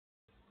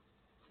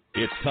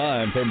It's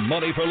time for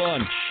Money for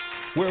Lunch,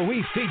 where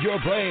we feed your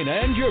brain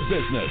and your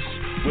business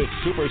with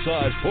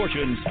supersized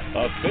portions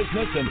of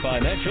business and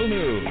financial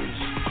news.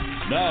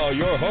 Now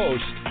your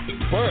host,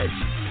 Bert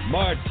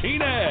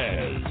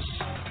Martinez.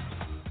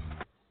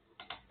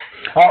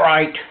 All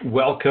right,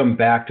 welcome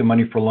back to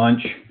Money for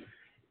Lunch.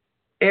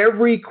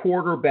 Every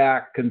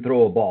quarterback can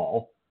throw a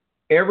ball.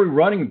 Every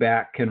running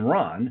back can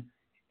run.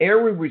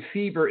 Every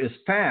receiver is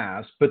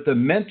fast, but the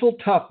mental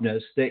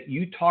toughness that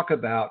you talk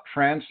about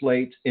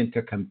translates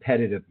into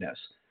competitiveness.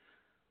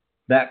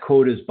 That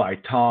quote is by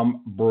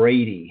Tom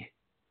Brady.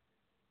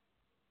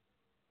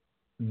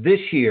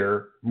 This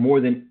year,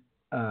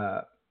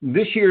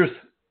 this year's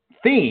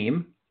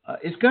theme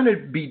is going to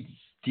be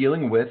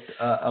dealing with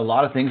a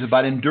lot of things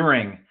about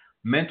enduring,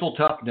 mental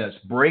toughness,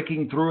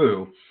 breaking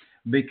through,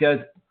 because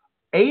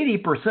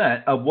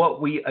 80% of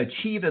what we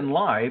achieve in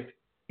life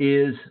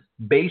is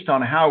based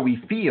on how we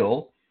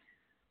feel,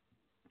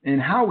 and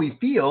how we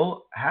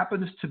feel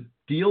happens to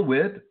deal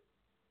with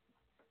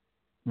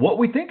what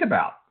we think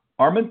about.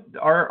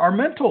 Our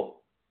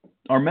mental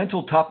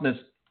toughness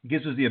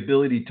gives us the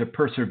ability to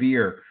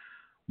persevere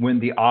when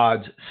the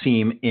odds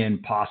seem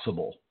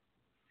impossible.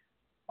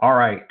 All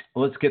right,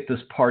 let's get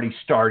this party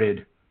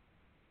started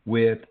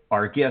with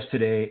our guest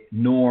today,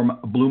 Norm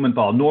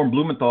Blumenthal. Norm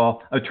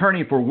Blumenthal,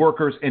 attorney for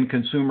workers and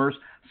consumers,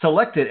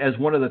 selected as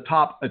one of the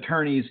top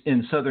attorneys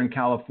in Southern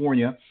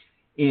California.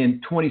 In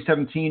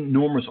 2017,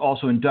 Norm was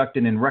also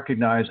inducted and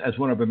recognized as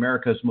one of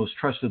America's most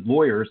trusted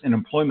lawyers in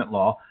employment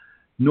law.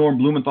 Norm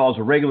Blumenthal is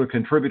a regular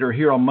contributor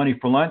here on Money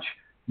for Lunch.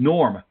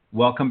 Norm,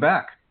 welcome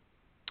back.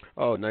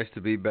 Oh, nice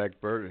to be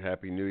back, Bert.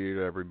 Happy New Year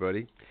to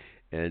everybody.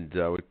 And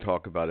we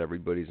talk about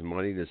everybody's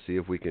money to see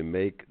if we can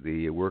make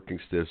the working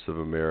stiffs of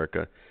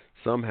America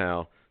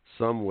somehow,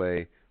 some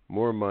way,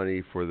 more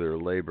money for their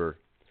labor.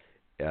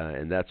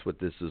 And that's what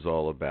this is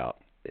all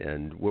about.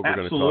 And what we're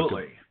going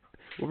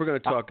to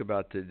talk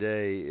about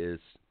today is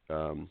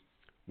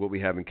what we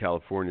have in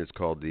California. It's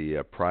called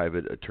the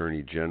Private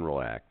Attorney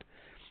General Act,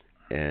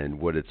 and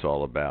what it's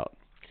all about.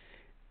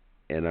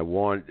 And I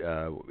want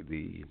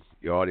the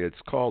audience,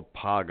 it's called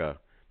PAGA,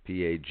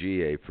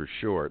 P-A-G-A for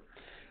short.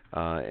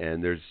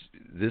 And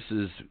this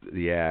is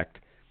the act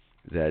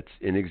that's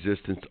in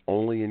existence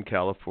only in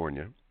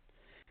California.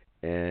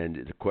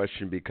 And the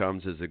question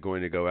becomes, is it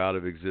going to go out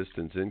of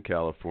existence in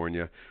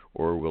California,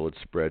 or will it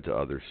spread to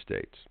other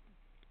states?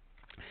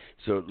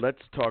 So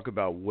let's talk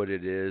about what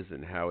it is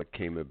and how it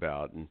came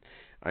about. And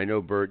I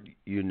know, Bert,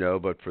 you know,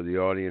 but for the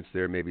audience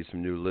there, maybe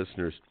some new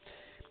listeners,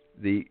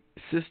 the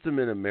system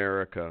in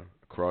America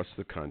across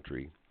the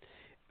country,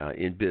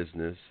 in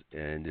business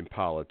and in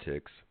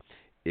politics,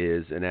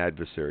 is an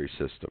adversary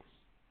system.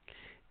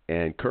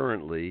 And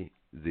currently,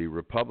 the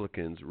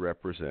Republicans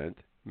represent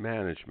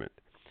management.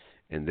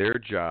 And their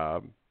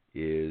job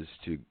is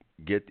to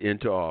get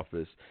into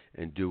office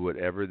and do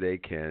whatever they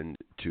can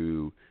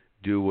to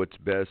do what's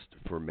best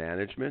for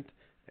management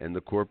and the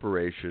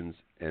corporations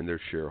and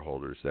their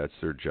shareholders. That's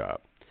their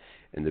job.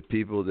 And the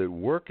people that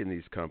work in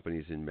these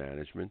companies in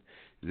management,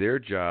 their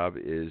job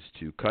is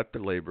to cut the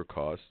labor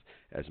costs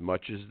as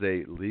much as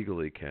they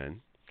legally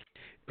can,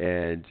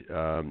 and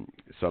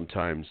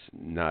sometimes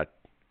not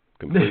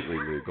completely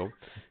legal,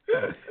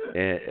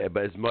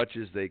 but as much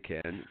as they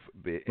can.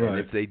 And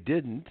if they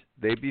didn't,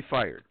 they'd be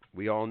fired.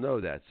 We all know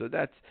that. So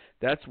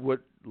that's what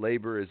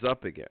labor is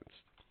up against.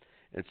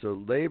 And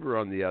so labor,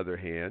 on the other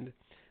hand,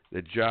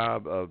 the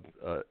job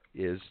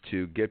is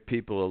to get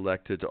people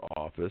elected to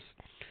office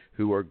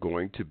who are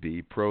going to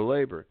be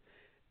pro-labor.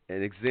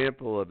 An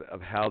example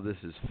of how this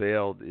has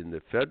failed in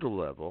the federal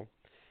level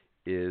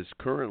is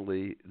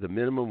currently the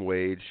minimum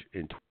wage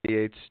in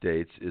 28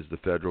 states is the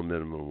federal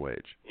minimum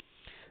wage.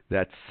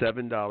 That's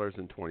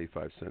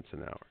 $7.25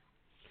 an hour.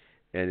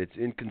 And it's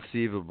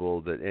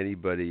inconceivable that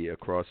anybody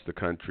across the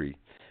country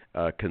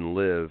can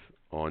live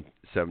on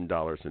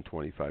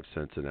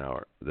 $7.25 an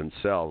hour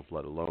themselves,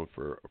 let alone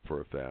for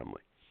a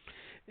family.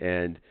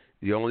 And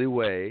the only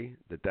way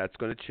that that's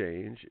going to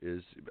change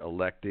is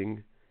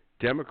electing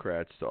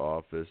Democrats to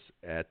office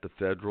at the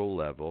federal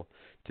level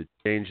to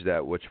change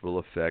that, which will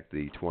affect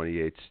the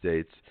 28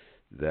 states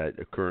that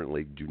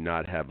currently do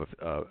not have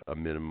a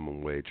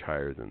minimum wage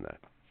higher than that.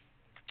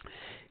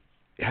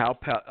 How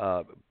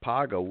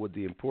PAGA, what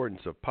the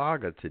importance of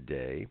PAGA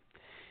today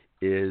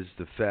is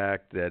the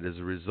fact that as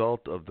a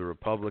result of the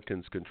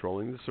Republicans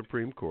controlling the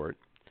Supreme Court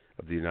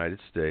of the United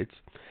States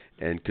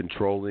and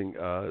controlling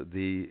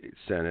the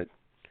Senate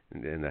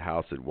and the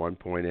House at one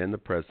point and the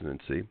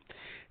presidency,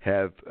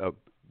 have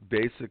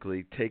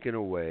basically taken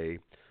away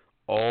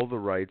all the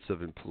rights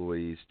of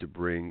employees to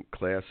bring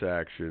class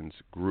actions,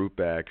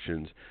 group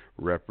actions,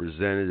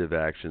 representative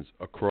actions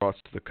across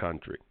the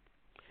country,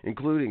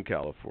 including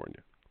California.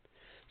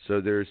 So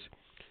there's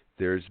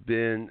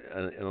been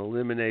an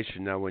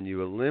elimination. Now, when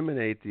you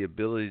eliminate the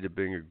ability to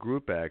bring a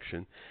group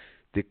action,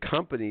 the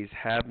companies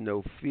have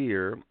no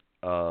fear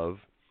of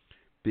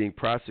being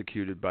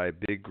prosecuted by a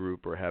big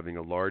group or having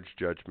a large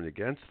judgment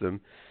against them,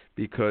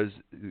 because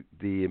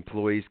the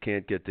employees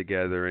can't get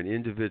together in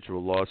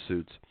individual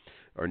lawsuits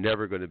are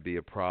never going to be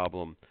a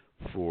problem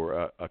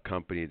for a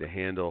company to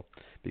handle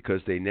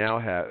because they now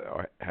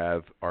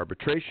have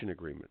arbitration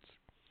agreements.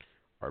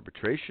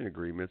 Arbitration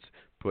agreements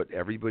put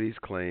everybody's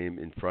claim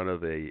in front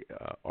of a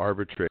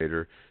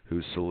arbitrator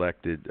who's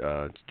selected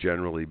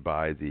generally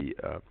by the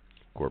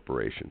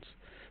corporations.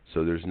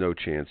 So there's no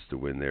chance to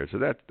win there. So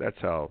that's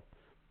how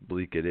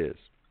bleak it is.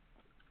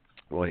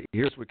 Well,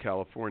 here's what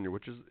California,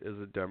 which is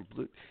a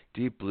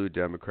deep blue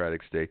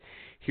Democratic state,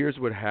 here's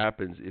what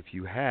happens if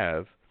you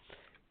have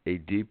a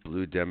deep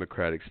blue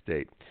Democratic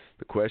state.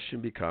 The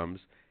question becomes,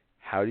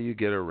 how do you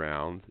get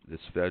around this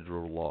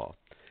federal law?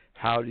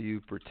 How do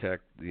you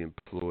protect the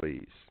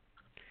employees?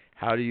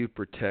 How do you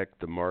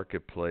protect the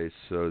marketplace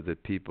so that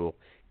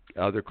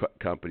other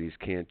companies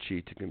can't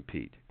cheat to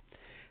compete?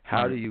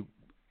 How do you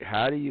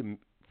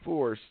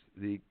force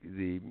the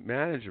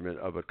management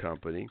of a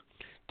company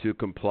to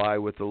comply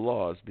with the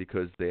laws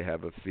because they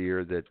have a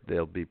fear that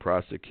they'll be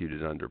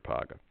prosecuted under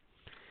PAGA?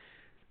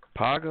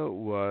 PAGA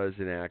was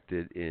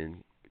enacted in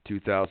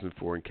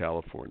 2004 in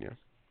California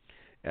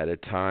at a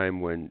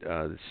time when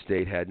the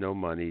state had no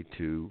money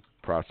to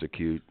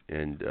prosecute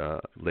and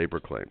labor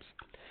claims,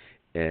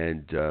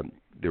 and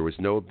there was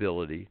no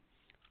ability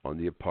on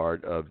the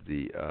part of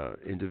the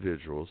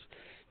individuals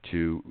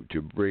to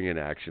bring an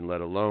action, let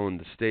alone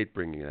the state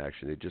bringing an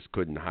action. They just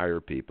couldn't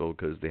hire people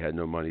because they had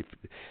no money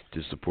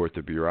to support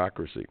the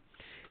bureaucracy.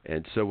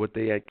 And so what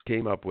they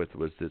came up with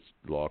was this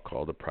law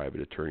called the Private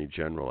Attorney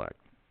General Act.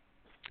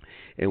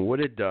 And what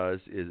it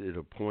does is it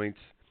appoints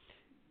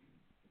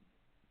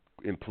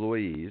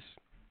employees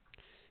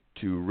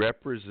to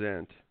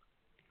represent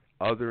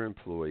other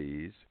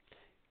employees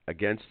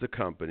against the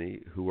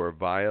company who are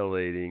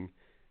violating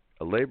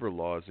labor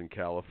laws in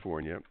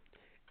California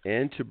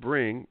and to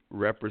bring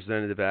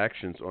representative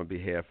actions on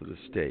behalf of the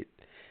state.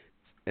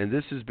 And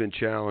this has been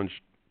challenged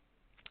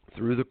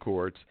through the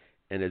courts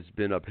and has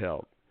been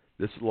upheld.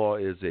 This law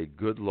is a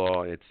good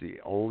law. It's the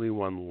only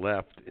one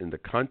left in the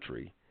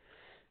country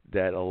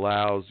that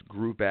allows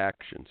group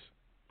actions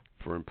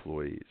for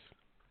employees.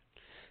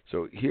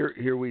 So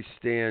here we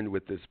stand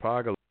with this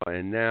PAGA law,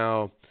 and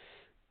now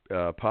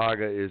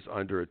PAGA is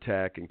under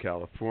attack in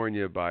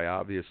California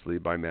obviously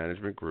by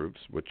management groups,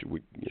 which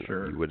you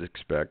would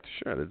expect.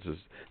 Sure,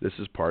 this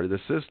is part of the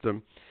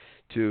system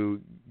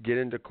to get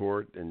into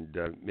court and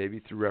maybe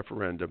through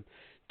referendum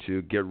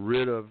to get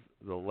rid of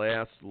the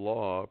last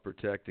law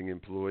protecting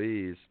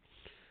employees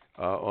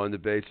on the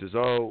basis,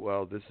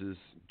 this is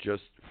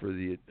just for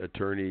the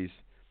attorneys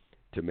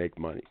to make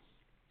money.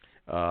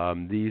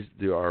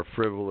 There are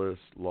frivolous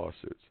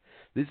lawsuits.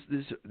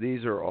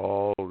 These are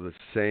all the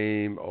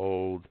same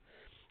old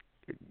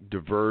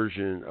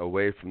diversion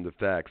away from the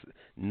facts.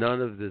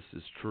 None of this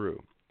is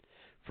true.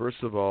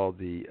 First of all,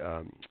 the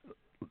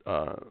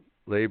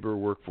Labor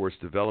Workforce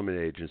Development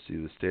Agency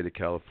of the state of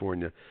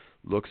California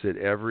looks at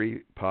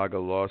every PAGA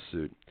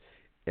lawsuit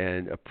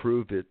and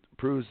approves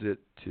it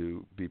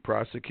to be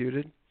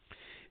prosecuted.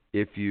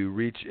 If you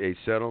reach a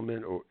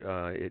settlement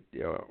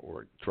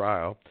or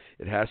trial,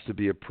 it has to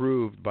be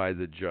approved by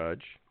the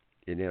judge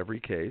in every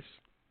case,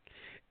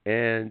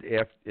 and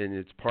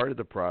it's part of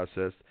the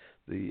process.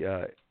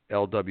 The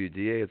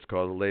LWDA, it's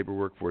called the Labor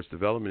Workforce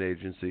Development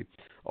Agency,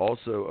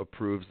 also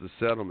approves the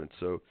settlement.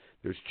 So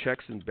there's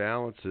checks and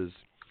balances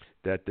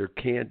that there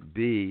can't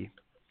be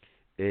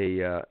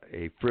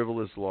a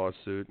frivolous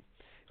lawsuit.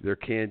 There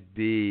can't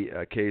be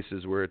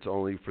cases where it's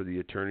only for the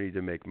attorney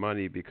to make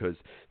money, because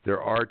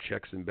there are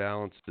checks and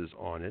balances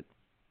on it.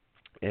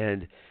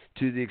 And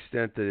to the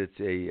extent that it's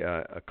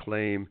a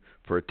claim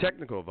for a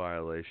technical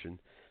violation,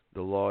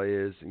 the law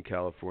is in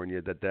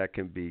California that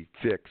can be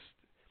fixed.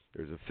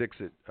 There's a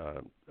fix-it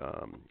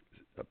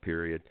a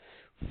period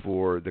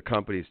for the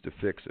companies to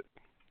fix it.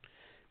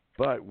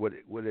 But what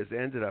has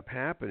ended up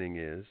happening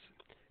is,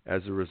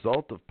 as a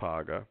result of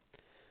PAGA,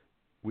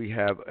 we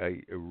have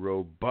a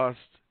robust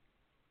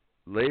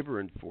labor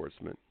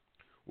enforcement,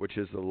 which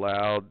has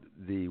allowed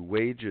the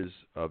wages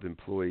of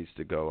employees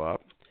to go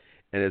up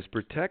and has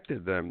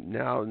protected them.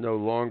 Now, no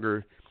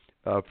longer,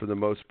 for the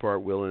most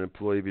part, will an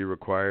employee be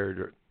required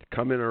to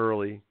come in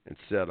early and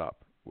set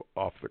up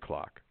off the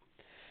clock,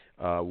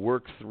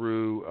 work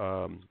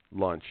through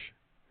lunch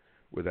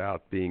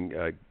without being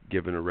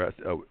given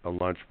a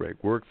lunch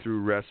break, work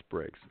through rest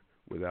breaks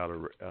without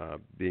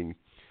being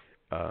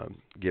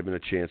given a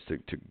chance to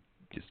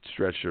just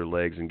stretch their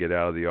legs and get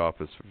out of the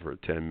office for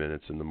 10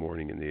 minutes in the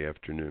morning and the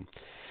afternoon.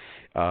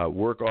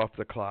 Work off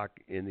the clock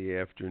in the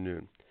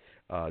afternoon.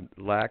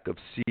 Lack of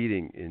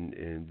seating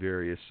in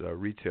various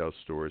retail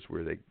stores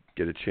where they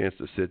get a chance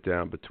to sit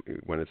down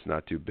when it's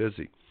not too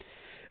busy.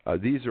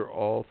 These are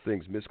all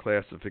things,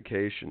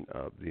 misclassification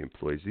of the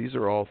employees. These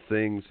are all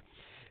things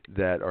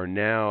that are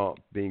now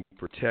being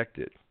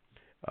protected.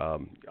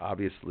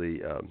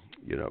 Obviously,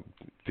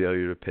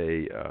 failure to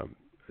pay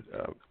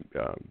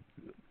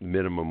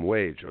minimum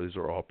wage. These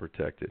are all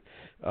protected.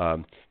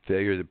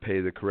 Failure to pay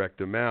the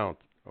correct amount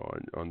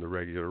on the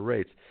regular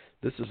rates.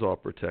 This is all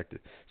protected.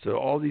 So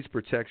all these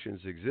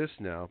protections exist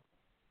now,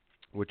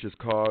 which has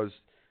caused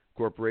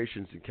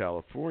corporations in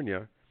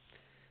California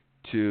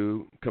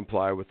to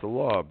comply with the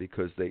law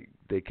because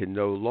they can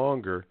no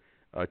longer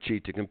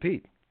cheat to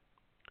compete.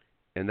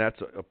 And that's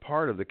a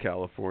part of the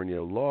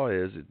California law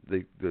is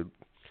the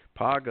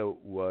PAGA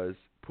was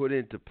put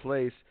into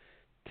place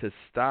to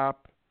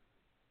stop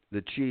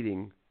the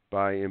cheating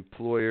by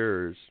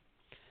employers,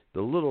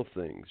 the little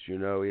things,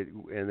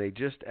 and they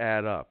just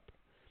add up.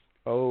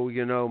 Oh,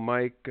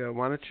 Mike,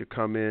 why don't you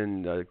come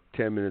in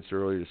 10 minutes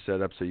early to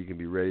set up so you can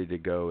be ready to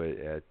go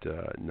at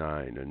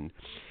 9? And,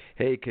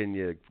 hey, can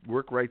you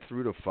work right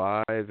through to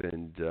 5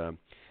 and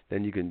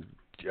then you can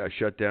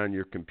shut down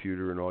your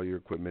computer and all your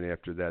equipment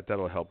after that.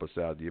 That'll help us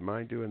out. Do you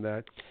mind doing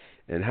that?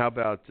 And how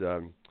about,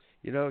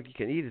 you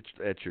can eat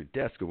at your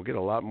desk and we'll get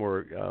a lot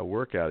more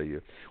work out of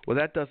you. Well,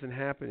 that doesn't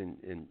happen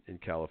in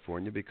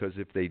California because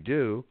if they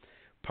do,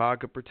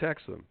 PAGA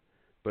protects them.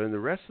 But in the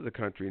rest of the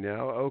country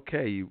now,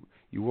 okay,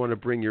 you want to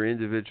bring your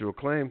individual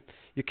claim,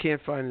 you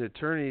can't find an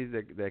attorney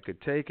that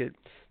could take it,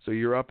 so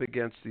you're up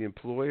against the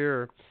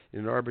employer in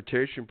an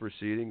arbitration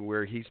proceeding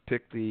where he's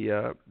picked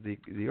the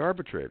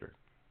arbitrator.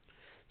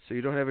 So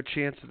you don't have a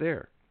chance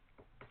there.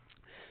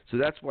 So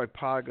that's why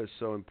PAGA is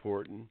so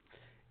important,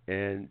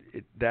 and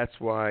that's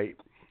why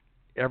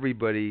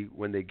everybody,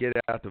 when they get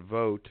out to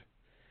vote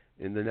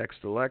in the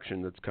next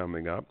election that's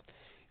coming up,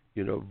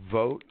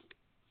 vote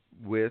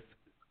with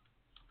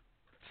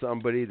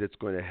somebody that's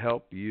going to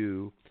help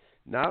you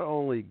not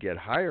only get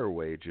higher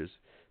wages,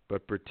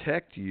 but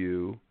protect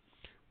you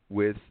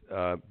with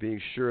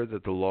being sure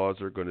that the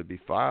laws are going to be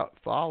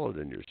followed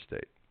in your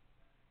state.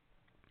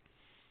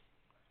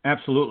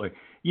 Absolutely.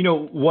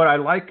 What I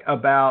like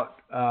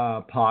about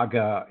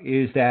PAGA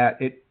is that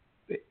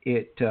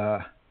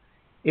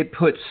it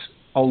puts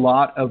a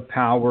lot of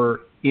power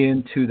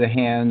into the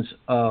hands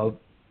of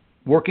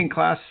working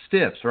class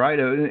stiffs, right?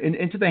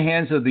 Into the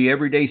hands of the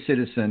everyday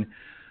citizen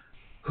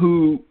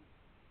who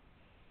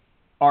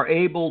are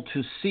able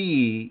to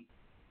see,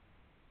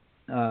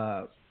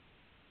 for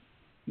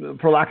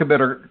lack of a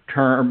better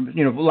term,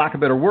 for lack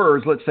of better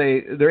words, let's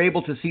say they're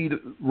able to see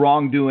the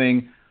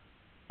wrongdoing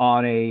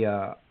on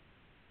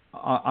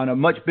a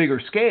much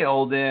bigger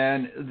scale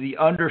than the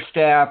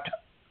understaffed,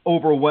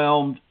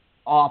 overwhelmed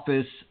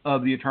office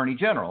of the Attorney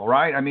General,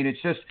 right? I mean,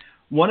 it's just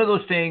one of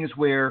those things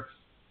where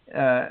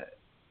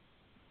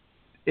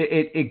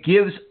it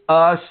gives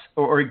us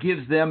or it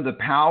gives them the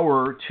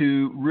power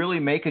to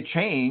really make a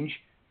change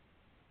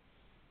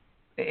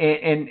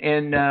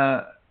and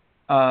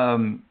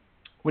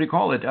what do you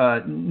call it?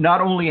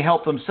 Not only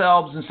help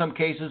themselves in some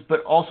cases,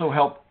 but also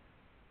help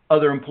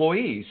other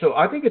employees. So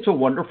I think it's a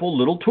wonderful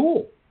little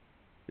tool.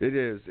 It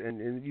is,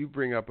 and you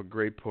bring up a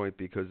great point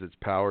because it's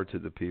power to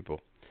the people.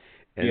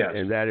 And, yes.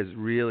 And that is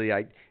really,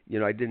 I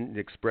didn't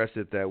express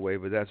it that way,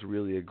 but that's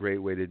really a great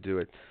way to do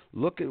it.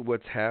 Look at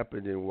what's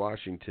happened in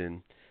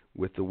Washington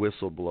with the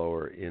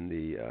whistleblower in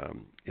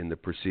the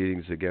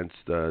proceedings against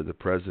the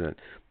president.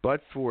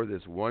 But for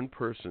this one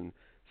person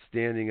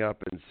standing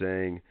up and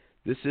saying,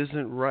 this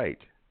isn't right,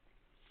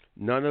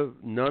 none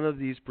of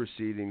these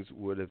proceedings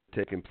would have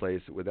taken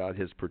place without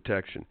his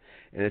protection.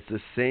 And it's the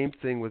same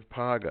thing with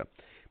PAGA.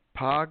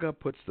 PAGA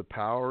puts the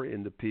power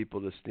in the people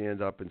to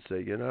stand up and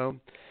say,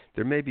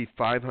 there may be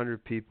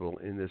 500 people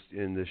in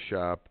this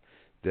shop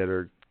that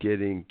are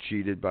getting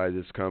cheated by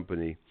this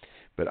company,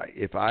 but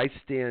if I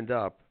stand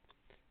up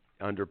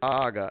under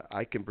PAGA,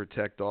 I can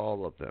protect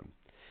all of them.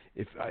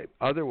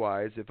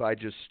 Otherwise, if I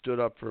just stood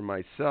up for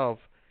myself,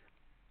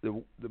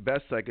 the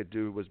best I could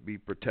do was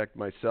protect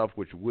myself,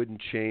 which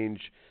wouldn't change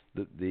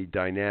the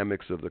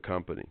dynamics of the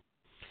company.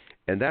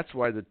 And that's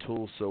why the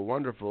tool's so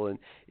wonderful. And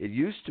it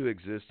used to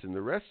exist in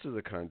the rest of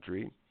the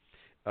country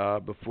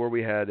before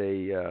we had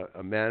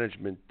a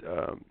management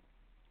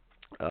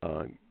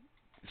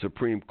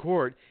Supreme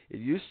Court. It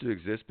used to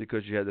exist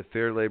because you had the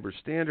Fair Labor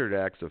Standard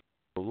Acts of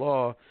federal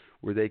law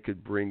where they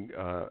could bring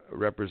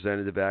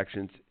representative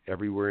actions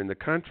everywhere in the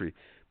country.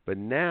 But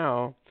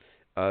now,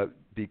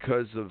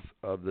 because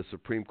of the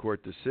Supreme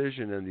Court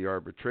decision and the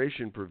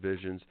arbitration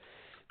provisions,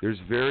 there's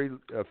very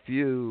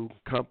few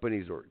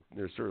companies, or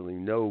there's certainly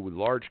no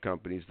large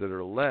companies that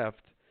are left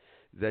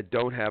that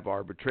don't have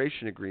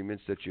arbitration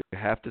agreements that you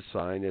have to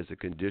sign as a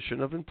condition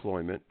of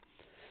employment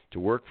to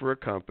work for a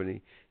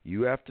company.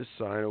 You have to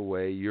sign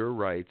away your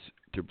rights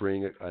to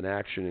bring an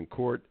action in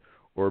court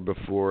or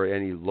before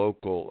any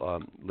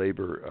local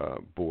labor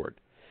board.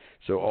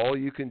 So all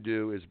you can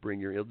do is bring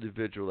your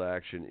individual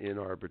action in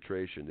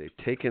arbitration.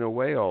 They've taken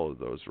away all of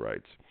those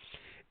rights.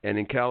 And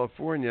in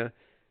California,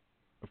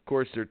 of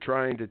course, they're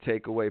trying to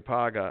take away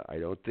PAGA. I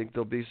don't think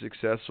they'll be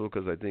successful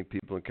because I think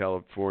people in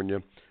California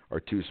are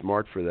too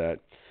smart for that.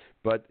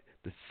 But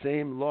the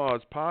same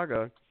laws,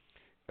 PAGA,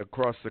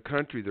 across the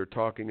country, they're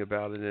talking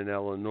about it in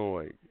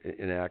Illinois,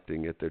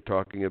 enacting it. They're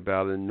talking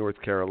about it in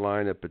North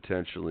Carolina,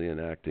 potentially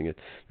enacting it.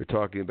 They're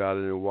talking about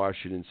it in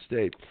Washington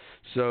State.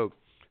 So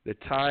the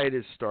tide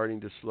is starting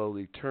to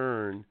slowly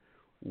turn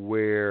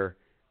where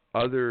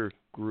other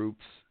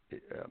groups,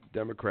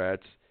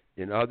 Democrats,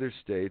 in other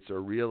states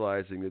are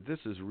realizing that this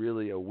is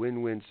really a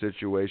win-win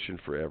situation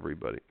for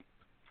everybody.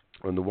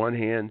 On the one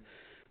hand,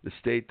 the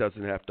state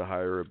doesn't have to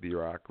hire a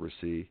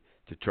bureaucracy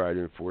to try to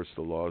enforce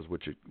the laws,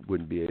 which it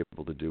wouldn't be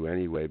able to do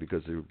anyway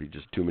because there would be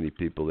just too many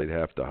people they'd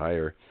have to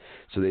hire.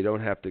 So they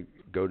don't have to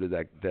go to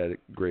that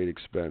great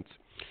expense.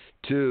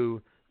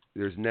 Two,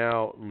 there's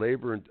now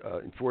labor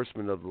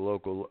enforcement of the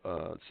local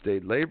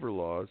state labor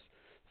laws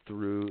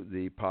through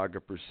the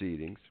PAGA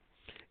proceedings.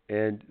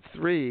 And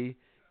three,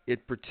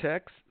 it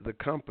protects the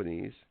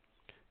companies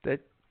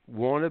that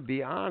want to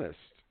be honest.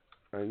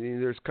 I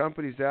mean, there's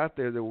companies out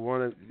there that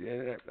want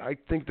to, I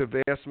think the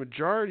vast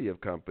majority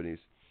of companies,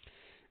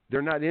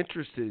 they're not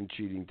interested in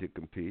cheating to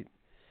compete.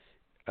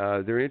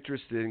 They're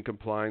interested in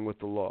complying with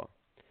the law.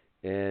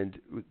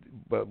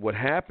 But what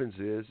happens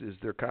is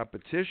their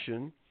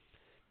competition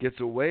gets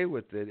away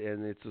with it,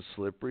 and it's a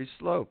slippery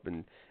slope.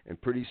 And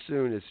pretty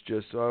soon it's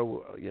just,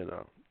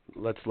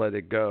 let's let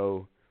it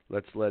go.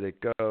 Let's let it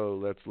go.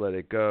 Let's let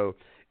it go.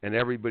 And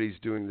everybody's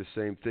doing the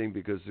same thing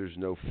because there's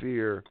no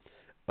fear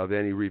of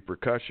any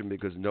repercussion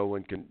because no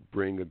one can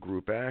bring a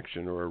group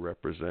action or a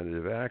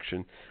representative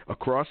action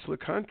across the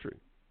country.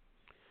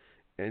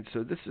 And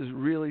so this is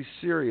really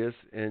serious,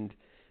 and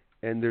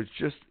there's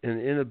just an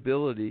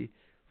inability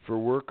for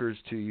workers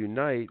to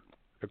unite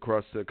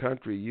across the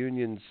country.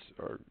 Unions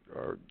are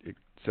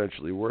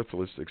essentially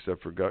worthless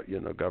except for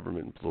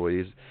government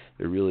employees.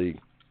 They're really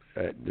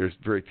there's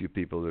very few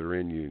people that are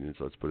in unions,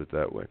 let's put it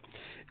that way.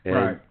 And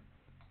right.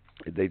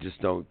 They just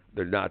don't,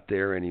 they're not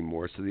there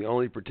anymore. So the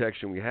only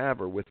protection we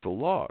have are with the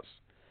laws.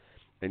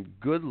 And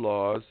good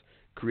laws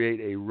create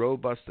a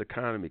robust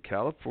economy.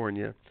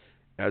 California,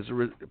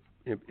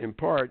 in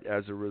part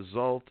as a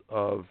result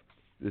of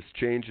this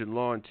change in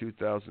law in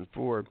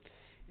 2004,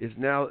 is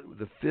now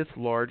the fifth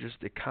largest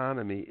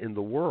economy in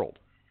the world.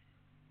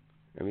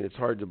 I mean, it's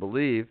hard to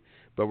believe,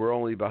 but we're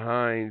only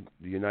behind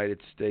the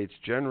United States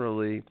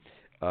generally,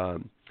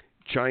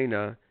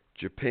 China,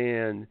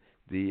 Japan,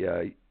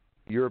 the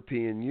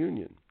European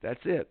Union.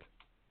 That's it.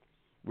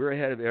 We're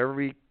ahead of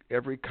every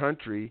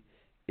country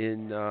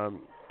in the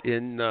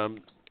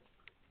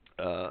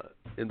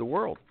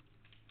world,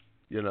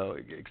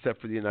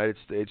 except for the United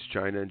States,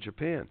 China, and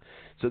Japan.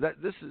 So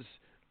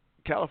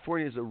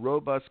California is a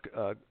robust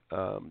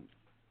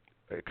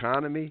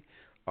economy.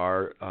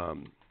 Our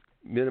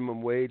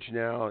minimum wage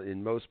now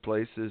in most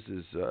places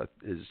is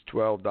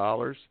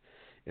 $12,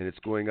 and it's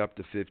going up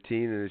to $15,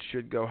 and it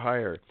should go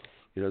higher.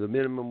 The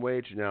minimum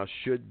wage now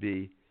should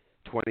be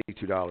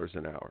 $22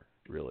 an hour,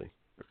 really,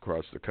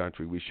 across the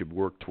country. We should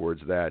work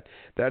towards that.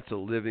 That's a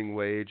living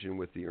wage, and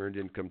with the Earned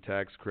Income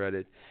Tax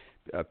Credit,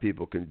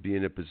 people can be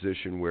in a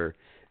position where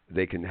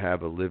they can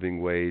have a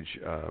living wage,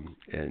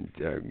 and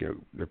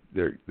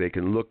they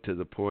can look to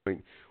the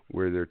point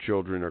where their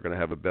children are going to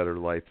have a better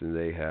life than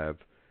they have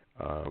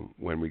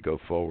when we go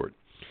forward.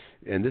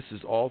 And this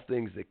is all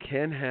things that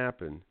can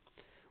happen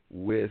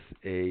with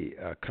a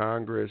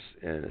Congress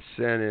and a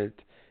Senate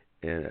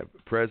and a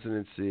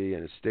presidency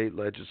and a state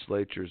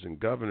legislatures and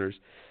governors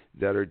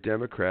that are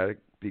Democratic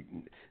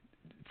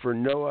for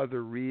no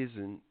other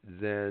reason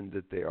than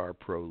that they are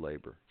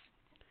pro-labor.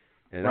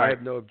 And right.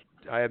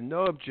 I have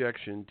no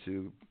objection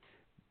to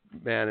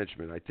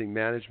management. I think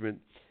management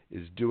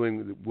is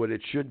doing what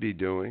it should be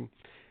doing,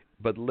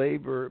 but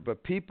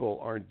people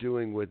aren't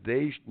doing what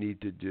they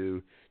need to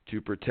do to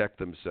protect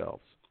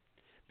themselves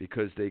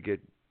because they get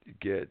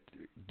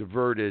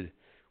diverted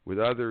with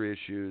other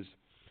issues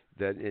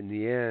that in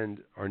the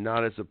end are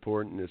not as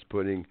important as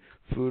putting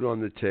food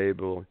on the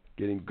table,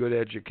 getting good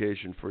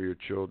education for your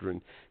children,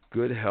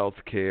 good health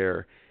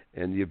care,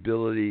 and the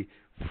ability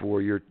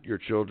for your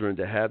children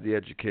to have the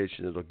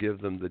education that will give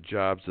them the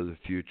jobs of the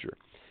future.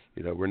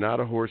 We're not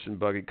a horse and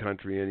buggy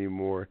country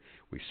anymore.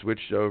 We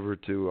switched over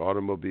to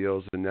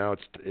automobiles, and now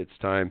it's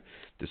time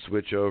to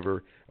switch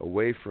over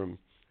away from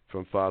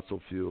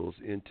fossil fuels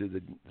into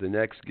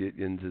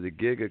the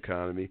gig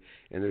economy.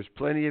 And there's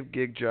plenty of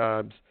gig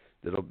jobs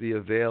that'll be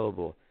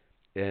available,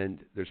 and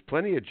there's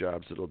plenty of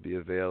jobs that'll be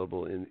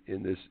available in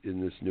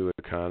this new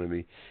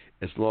economy,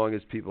 as long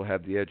as people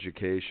have the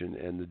education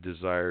and the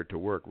desire to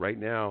work. Right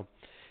now,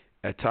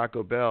 at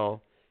Taco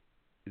Bell,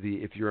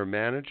 if you're a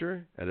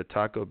manager at a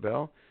Taco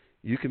Bell,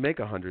 you can make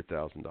 $100,000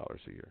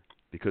 a year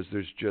because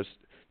there's just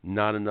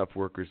not enough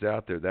workers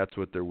out there. That's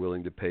what they're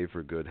willing to pay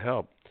for good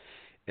help.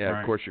 And right.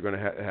 Of course, you're going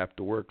to have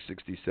to work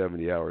 60,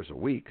 70 hours a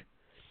week.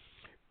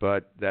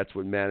 But that's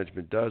what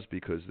management does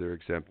because they're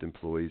exempt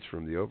employees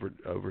from the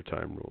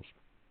overtime rules.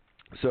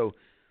 So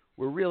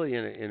we're really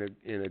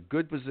in a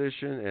good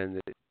position, and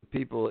the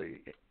people,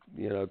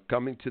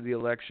 coming to the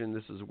election,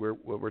 this is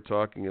what we're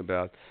talking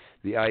about: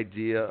 the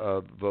idea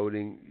of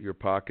voting your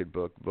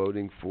pocketbook,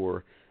 voting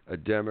for a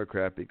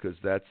Democrat because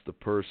that's the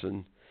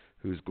person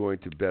who's going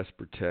to best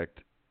protect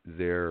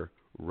their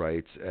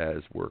rights as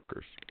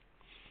workers.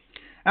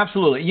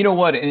 Absolutely. You know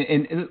what?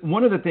 And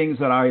one of the things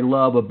that I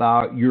love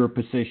about your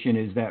position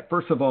is that,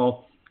 first of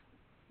all,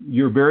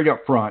 you're very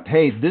upfront.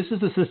 Hey, this is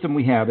the system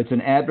we have. It's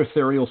an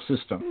adversarial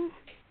system.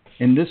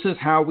 And this is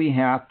how we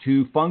have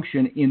to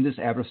function in this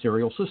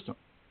adversarial system.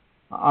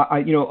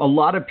 A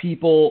lot of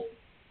people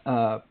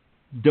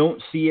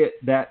don't see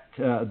it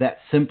that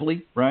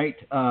simply, right?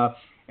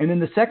 And then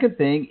the second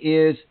thing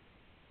is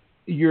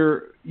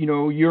you're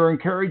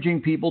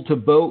encouraging people to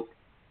vote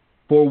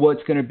for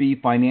what's going to be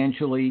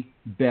financially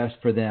best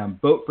for them.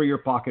 Vote for your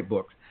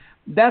pocketbooks.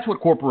 That's what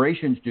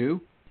corporations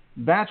do.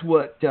 That's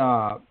what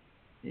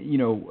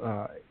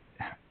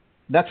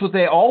that's what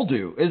they all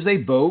do. Is they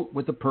vote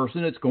with the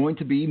person that's going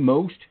to be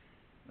most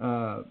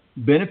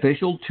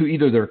beneficial to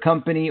either their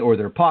company or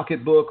their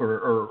pocketbook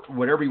or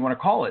whatever you want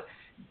to call it.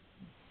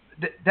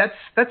 That's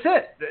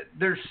it.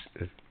 There's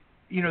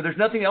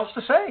nothing else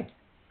to say.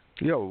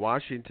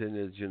 Washington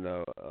is,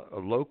 a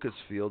locust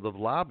field of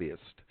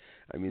lobbyists.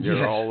 I mean,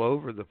 they're all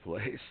over the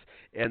place,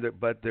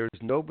 but there's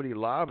nobody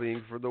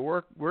lobbying for the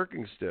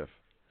working stiff.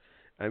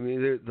 I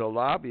mean, the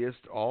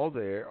lobbyists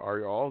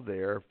are all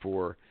there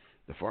for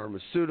the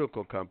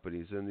pharmaceutical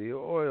companies and the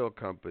oil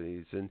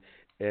companies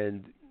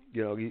and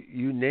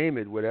you name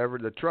it, whatever,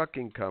 the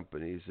trucking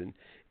companies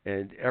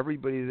and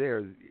everybody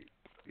there,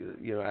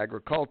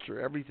 agriculture,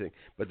 everything.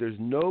 But there's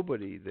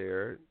nobody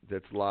there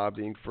that's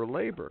lobbying for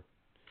labor.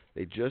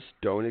 They just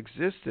don't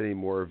exist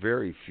anymore,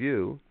 very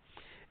few.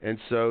 And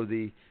so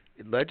the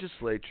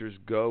legislatures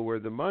go where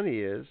the money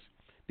is,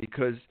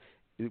 because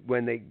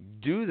when they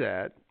do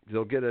that,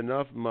 they'll get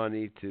enough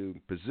money to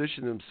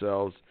position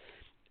themselves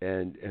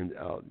and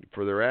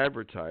for their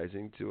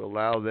advertising to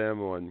allow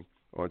them on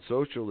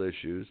social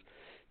issues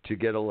to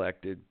get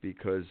elected,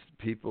 because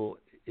people,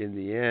 in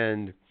the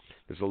end,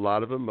 there's a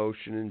lot of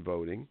emotion in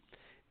voting,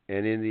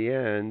 and in the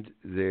end,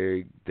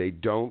 they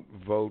don't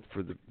vote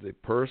for the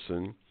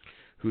person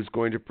who's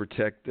going to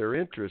protect their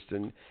interest.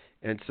 And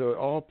so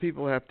all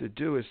people have to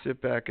do is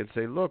sit back and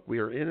say, look, we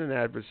are in an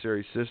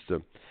adversary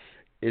system.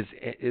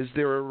 Is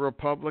there a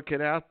Republican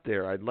out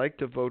there? I'd like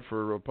to vote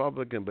for a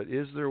Republican, but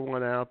is there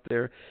one out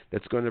there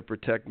that's going to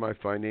protect my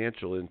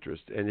financial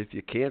interest? And if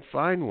you can't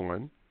find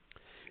one,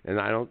 and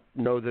I don't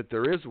know that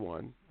there is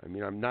one. I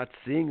mean, I'm not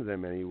seeing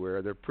them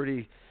anywhere. They're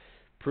pretty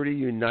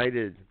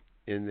united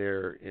in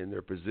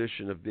their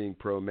position of being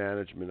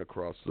pro-management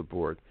across the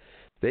board.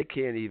 They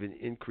can't even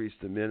increase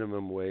the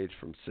minimum wage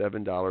from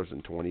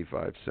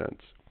 $7.25.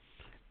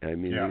 I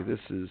mean,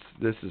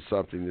 this is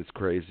something that's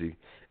crazy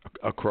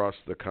across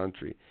the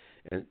country,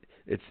 and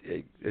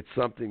it's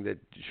something that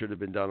should have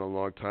been done a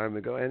long time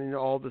ago. And in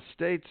all the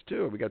states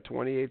too, we got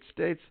 28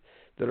 states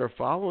that are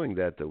following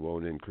that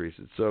won't increase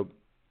it. So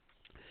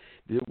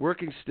the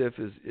working stiff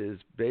is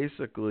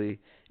basically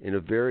in a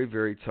very,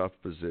 very tough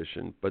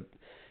position, but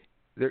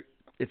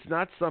it's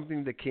not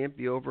something that can't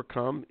be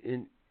overcome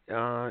in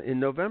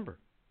November.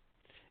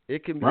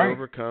 It can be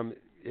overcome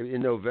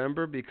in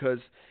November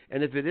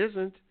and if it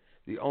isn't,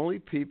 the only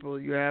people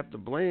you have to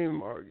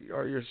blame are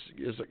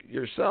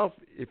yourself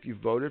if you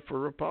voted for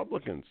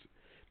Republicans,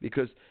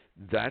 because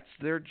that's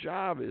their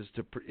job is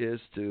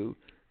to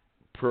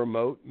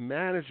promote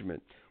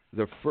management.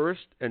 The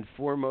first and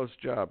foremost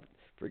job.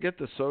 Forget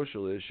the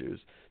social issues.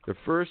 The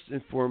first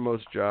and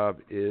foremost job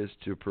is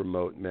to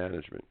promote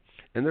management.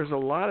 And there's a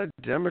lot of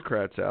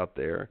Democrats out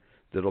there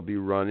that'll be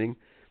running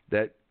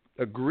that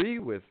agree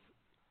with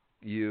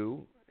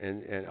you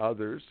and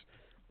others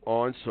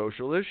on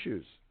social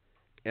issues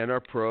and are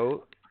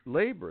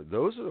pro-labor.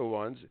 Those are the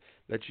ones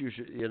that you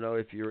should,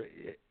 if you're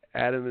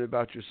adamant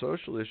about your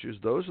social issues,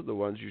 those are the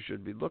ones you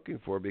should be looking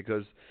for,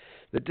 because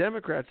the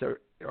Democrats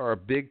are a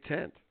big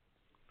tent.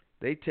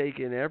 They take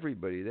in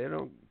everybody. They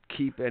don't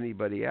keep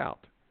anybody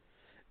out.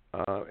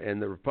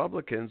 And the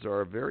Republicans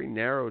are a very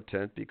narrow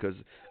tent because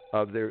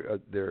of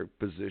their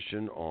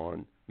position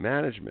on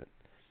management.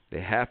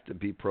 They have to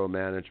be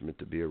pro-management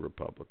to be a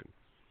Republican.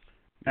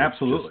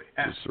 Absolutely.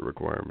 It's a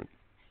requirement.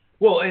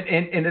 Well,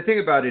 and the thing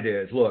about it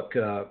is, look,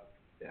 the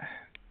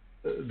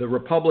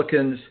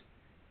Republicans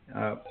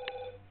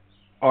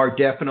are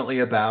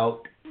definitely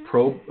about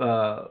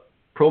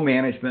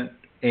pro-management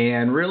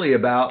and really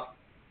about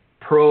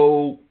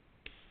pro-money.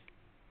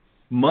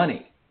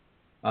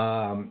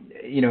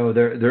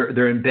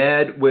 They're in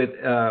bed with.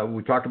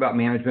 We talked about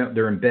management.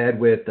 They're in bed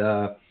with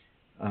the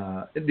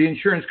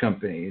insurance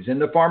companies and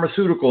the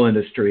pharmaceutical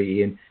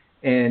industry,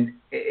 and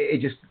it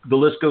just, the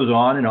list goes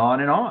on and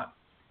on and on.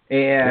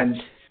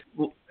 And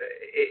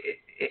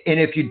and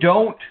if you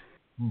don't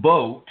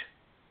vote,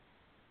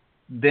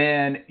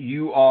 then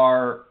you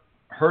are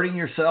hurting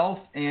yourself,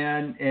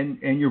 and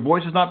your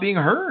voice is not being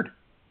heard.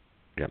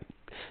 Yeah.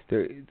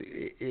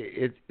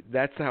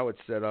 That's how it's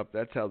set up.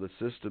 That's how the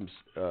system's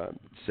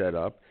set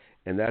up,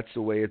 and that's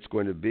the way it's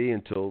going to be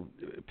until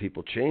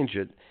people change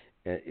it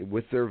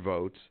with their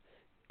votes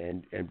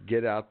and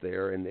get out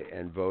there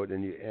and vote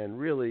and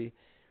really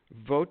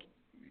vote.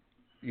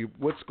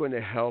 What's going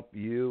to help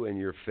you and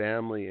your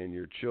family and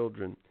your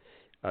children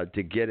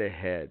to get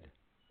ahead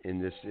in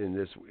this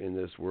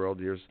world?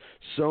 There's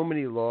so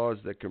many laws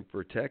that can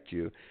protect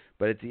you,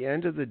 but at the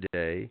end of the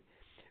day,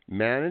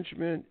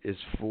 management is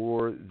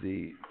for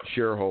the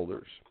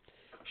shareholders.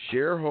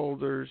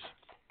 Shareholders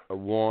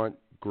want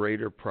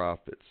greater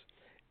profits,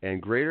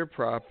 and greater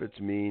profits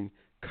mean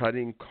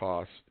cutting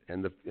costs.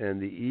 And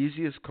the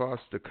easiest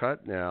cost to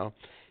cut now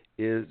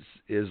is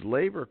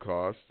labor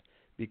costs,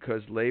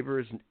 because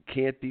labor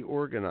can't be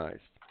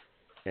organized.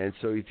 And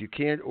so if you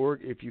can't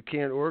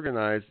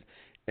organize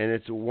and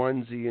it's a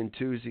onesie and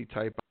twosie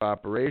type of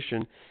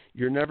operation,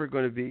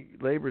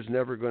 labor's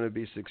never going to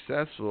be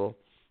successful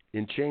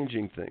in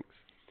changing things.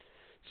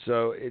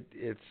 So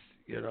it's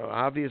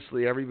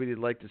obviously everybody'd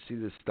like to see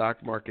the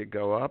stock market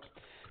go up,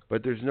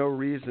 but there's no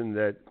reason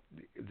that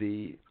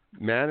the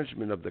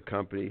management of the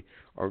company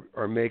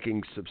are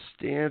making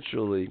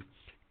substantially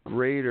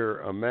greater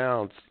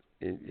amounts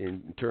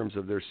in terms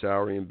of their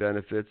salary and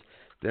benefits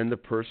than the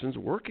persons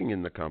working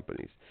in the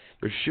companies.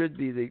 There should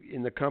be,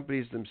 in the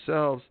companies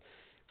themselves,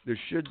 there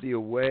should be a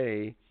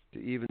way to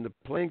even the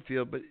playing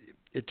field, but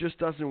it just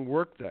doesn't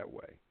work that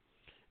way.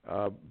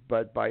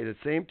 But by the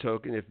same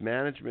token, if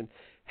management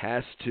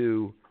has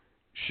to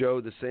show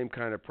the same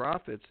kind of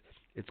profits,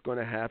 it's going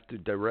to have to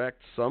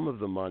direct some of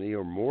the money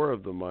or more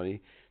of the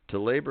money to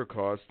labor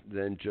costs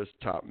than just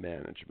top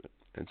management.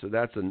 And so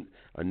that's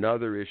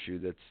another issue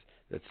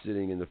that's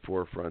sitting in the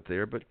forefront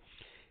there. But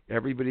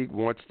everybody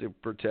wants to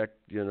protect,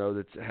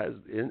 that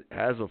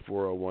has a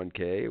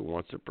 401k,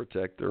 wants to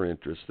protect their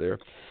interests there.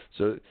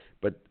 So,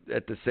 but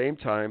at the same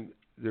time,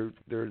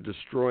 they're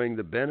destroying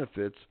the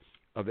benefits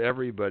of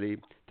everybody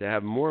to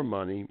have more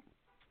money,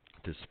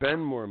 to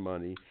spend more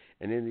money,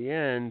 and in the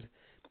end,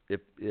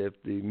 if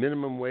the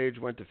minimum wage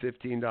went to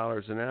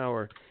 $15 an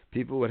hour,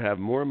 people would have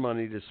more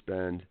money to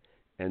spend,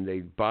 and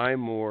they'd buy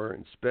more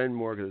and spend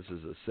more because this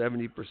is a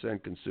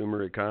 70%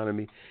 consumer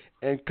economy,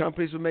 and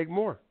companies would make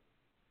more.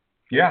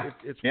 Yeah,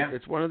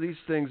 it's one of these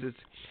things.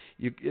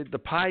 The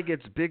pie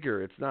gets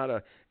bigger. It's not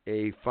a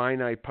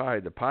finite pie.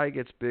 The pie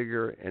gets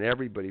bigger, and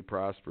everybody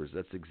prospers.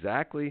 That's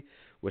exactly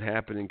what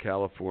happened in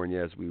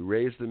California as we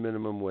raised the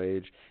minimum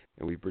wage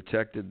and we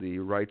protected the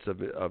rights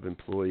of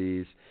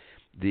employees.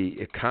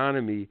 The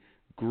economy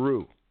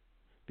grew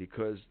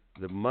because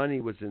the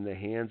money was in the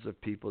hands of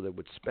people that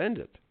would spend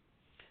it,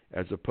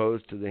 as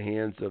opposed to the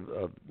hands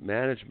of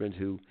management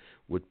who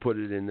would put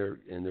it in their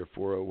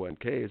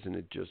 401ks and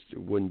it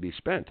wouldn't be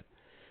spent.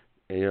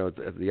 And,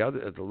 at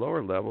the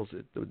lower levels,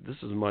 this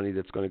is money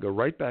that's going to go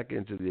right back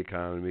into the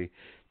economy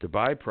to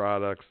buy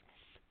products,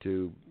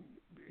 to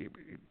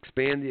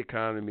expand the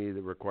economy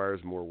that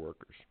requires more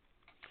workers.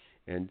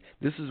 And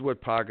this is what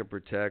PAGA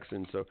protects.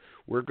 And so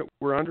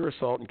we're under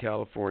assault in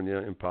California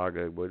in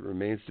PAGA. What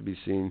remains to be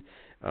seen,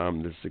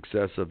 the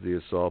success of the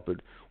assault.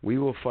 But we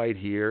will fight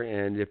here.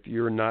 And if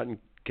you're not in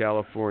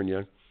California,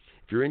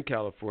 if you're in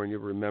California,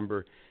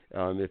 remember,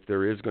 if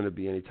there is going to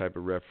be any type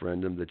of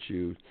referendum, that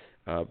you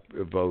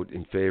vote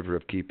in favor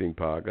of keeping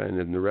PAGA. And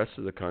in the rest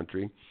of the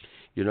country,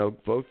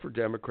 vote for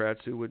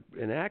Democrats who would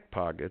enact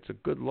PAGA. It's a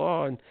good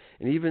law. And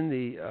even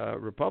the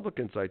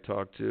Republicans I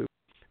talked to,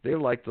 they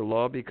like the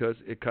law because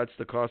it cuts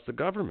the cost of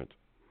government.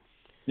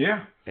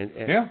 Yeah. And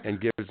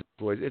gives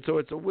employees. So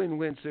it's a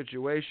win-win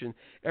situation.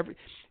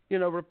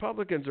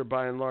 Republicans are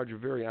by and large a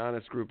very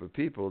honest group of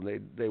people, and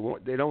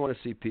they don't want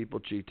to see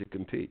people cheat to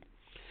compete.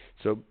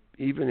 So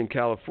even in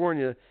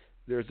California,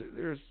 there's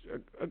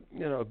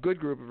a good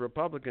group of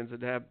Republicans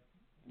that have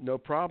no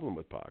problem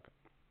with PAGA.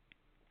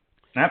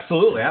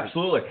 Absolutely.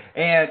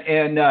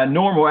 And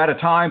Norm, we're out of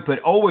time, but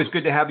always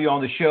good to have you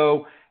on the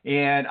show.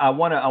 And I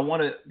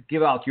want to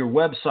give out your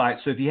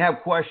website. So if you have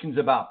questions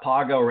about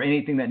PAGA or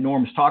anything that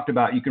Norm's talked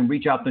about, you can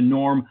reach out to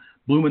Norm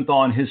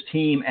Blumenthal and his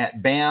team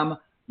at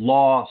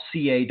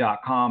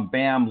bamlawca.com,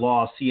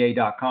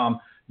 bamlawca.com.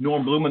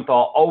 Norm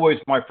Blumenthal, always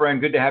my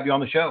friend. Good to have you on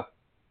the show.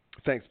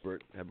 Thanks,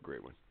 Bert. Have a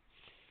great one.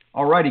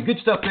 All righty. Good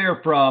stuff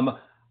there from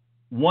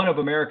one of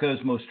America's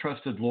most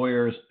trusted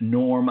lawyers,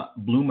 Norm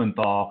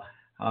Blumenthal,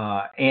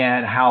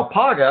 and how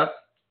PAGA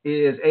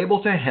is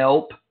able to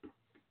help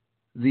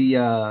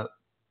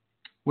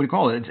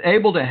it's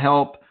able to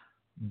help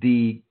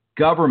the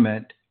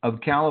government of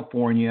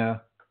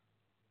California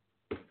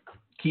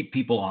keep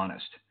people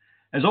honest.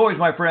 As always,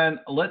 my friend,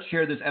 let's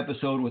share this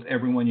episode with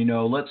everyone you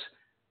know. Let's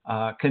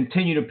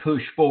continue to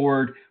push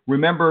forward.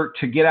 Remember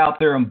to get out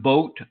there and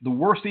vote. The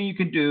worst thing you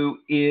can do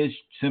is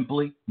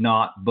simply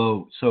not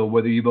vote. So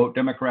whether you vote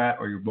Democrat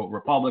or you vote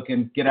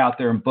Republican, get out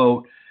there and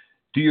vote.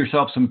 Do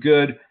yourself some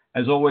good.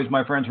 As always,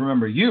 my friends,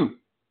 remember, you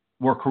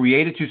were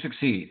created to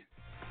succeed.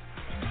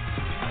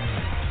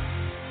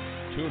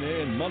 Tune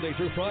in Monday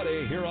through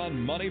Friday here on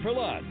Money for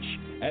Lunch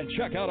and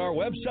check out our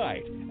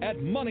website at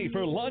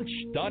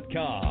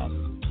moneyforlunch.com.